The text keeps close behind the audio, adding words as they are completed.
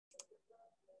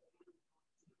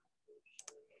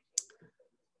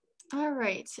All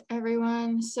right,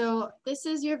 everyone. So this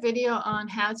is your video on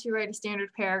how to write a standard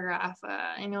paragraph.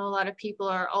 I know a lot of people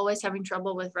are always having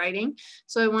trouble with writing,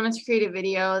 so I wanted to create a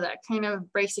video that kind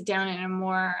of breaks it down in a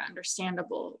more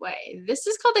understandable way. This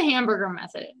is called the hamburger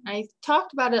method. I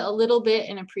talked about it a little bit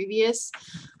in a previous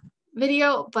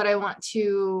video, but I want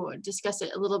to discuss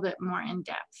it a little bit more in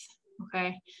depth.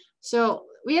 Okay, so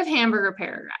we have hamburger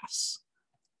paragraphs.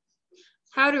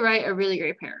 How to write a really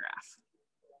great paragraph.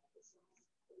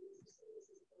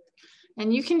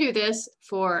 And you can do this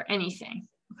for anything,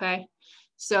 okay?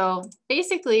 So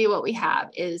basically what we have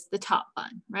is the top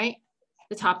bun, right?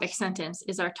 The topic sentence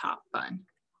is our top bun.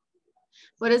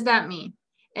 What does that mean?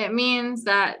 It means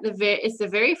that it's the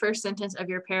very first sentence of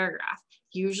your paragraph.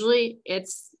 Usually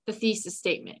it's the thesis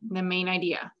statement, the main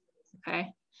idea,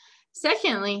 okay?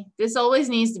 Secondly, this always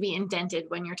needs to be indented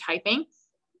when you're typing.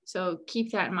 So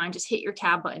keep that in mind, just hit your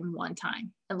tab button one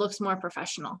time. It looks more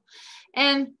professional.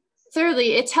 And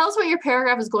thirdly, it tells what your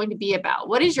paragraph is going to be about.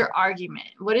 What is your argument?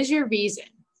 What is your reason?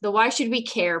 The why should we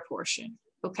care portion,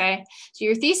 okay? So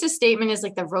your thesis statement is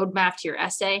like the roadmap to your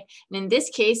essay. And in this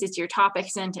case, it's your topic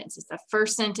sentence. It's the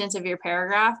first sentence of your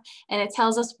paragraph. And it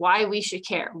tells us why we should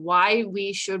care, why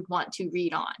we should want to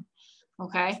read on,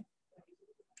 okay?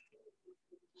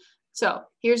 So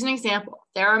here's an example.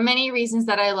 There are many reasons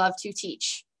that I love to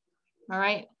teach, all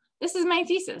right? This is my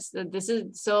thesis.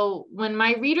 So when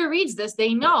my reader reads this,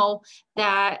 they know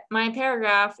that my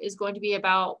paragraph is going to be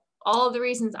about all of the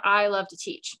reasons I love to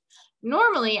teach.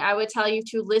 Normally, I would tell you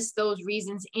to list those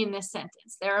reasons in this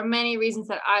sentence. There are many reasons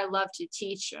that I love to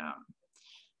teach.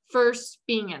 First,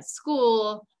 being at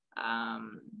school.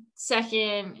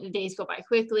 Second, the days go by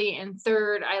quickly. And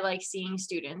third, I like seeing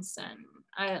students and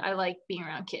I like being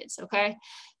around kids, okay?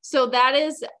 So that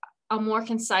is a more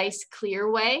concise, clear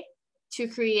way to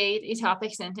create a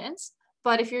topic sentence.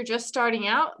 But if you're just starting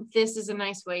out, this is a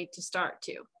nice way to start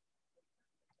too.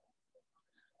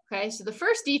 Okay, so the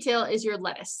first detail is your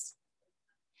lettuce.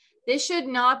 This should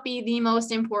not be the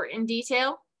most important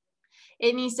detail.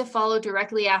 It needs to follow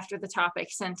directly after the topic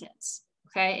sentence.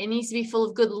 Okay, it needs to be full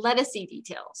of good lettucey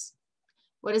details.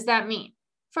 What does that mean?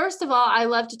 First of all, I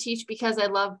love to teach because I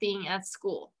love being at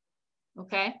school.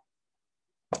 Okay.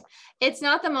 It's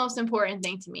not the most important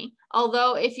thing to me,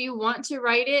 although if you want to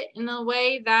write it in the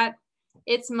way that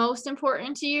it's most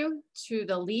important to you, to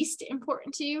the least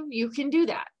important to you, you can do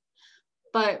that.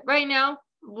 But right now,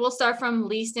 we'll start from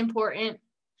least important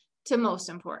to most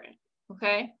important,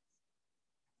 okay?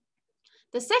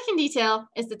 The second detail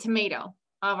is the tomato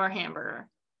of our hamburger.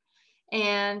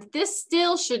 And this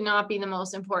still should not be the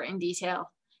most important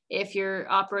detail if you're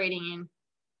operating in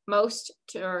most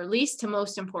to, or least to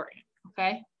most important,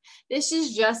 okay? This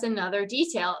is just another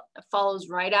detail that follows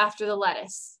right after the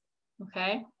lettuce,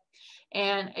 okay?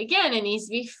 And again, it needs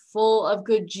to be full of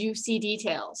good juicy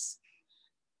details.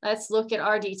 Let's look at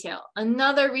our detail.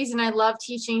 Another reason I love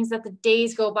teaching is that the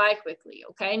days go by quickly,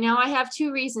 okay? Now I have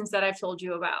two reasons that I've told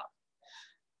you about.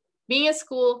 Being at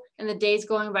school and the days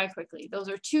going by quickly. Those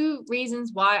are two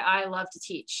reasons why I love to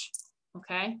teach,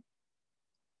 okay?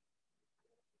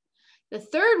 The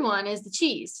third one is the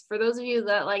cheese. For those of you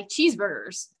that like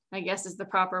cheeseburgers, I guess is the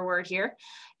proper word here.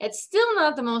 It's still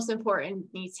not the most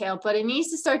important detail, but it needs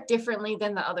to start differently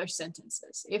than the other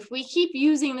sentences. If we keep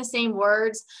using the same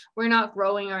words, we're not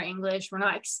growing our English, we're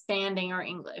not expanding our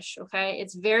English, okay?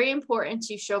 It's very important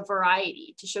to show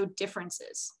variety, to show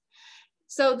differences.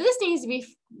 So this needs to be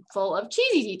full of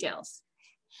cheesy details.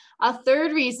 A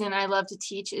third reason I love to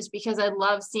teach is because I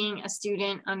love seeing a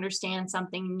student understand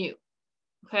something new,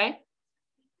 okay?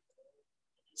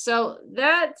 So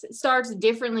that starts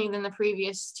differently than the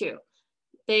previous two.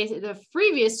 The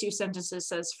previous two sentences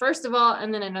says, first of all,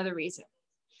 and then another reason.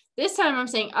 This time I'm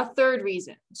saying a third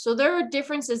reason. So there are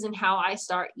differences in how I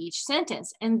start each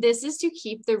sentence, and this is to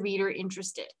keep the reader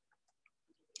interested.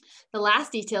 The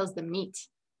last detail is the meat.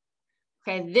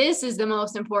 Okay, this is the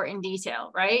most important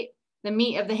detail, right? The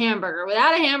meat of the hamburger.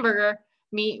 Without a hamburger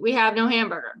meat, we have no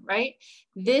hamburger, right?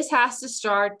 This has to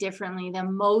start differently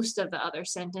than most of the other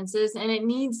sentences, and it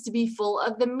needs to be full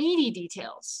of the meaty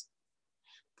details.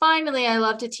 Finally, I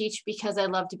love to teach because I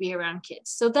love to be around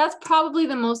kids. So that's probably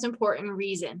the most important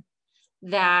reason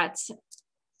that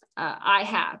I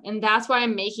have, and that's why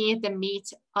I'm making it the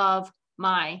meat of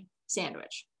my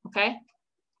sandwich, okay?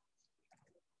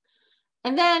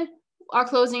 And then our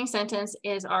closing sentence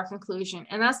is our conclusion,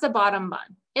 and that's the bottom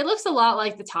bun. It looks a lot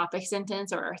like the topic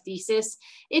sentence or our thesis.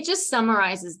 It just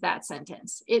summarizes that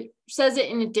sentence. It says it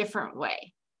in a different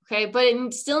way, okay? But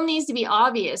it still needs to be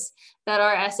obvious that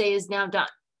our essay is now done.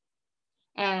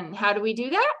 And how do we do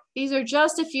that? These are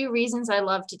just a few reasons I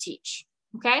love to teach,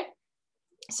 okay?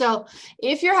 So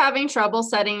if you're having trouble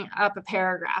setting up a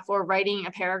paragraph or writing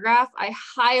a paragraph, I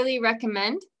highly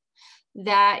recommend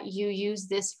that you use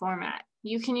this format.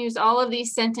 You can use all of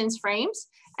these sentence frames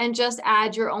and just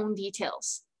add your own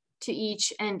details to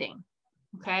each ending,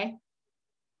 okay?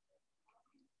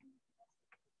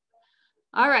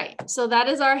 All right, so that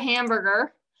is our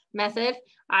hamburger method.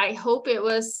 I hope it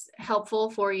was helpful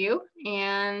for you,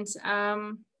 and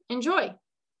enjoy.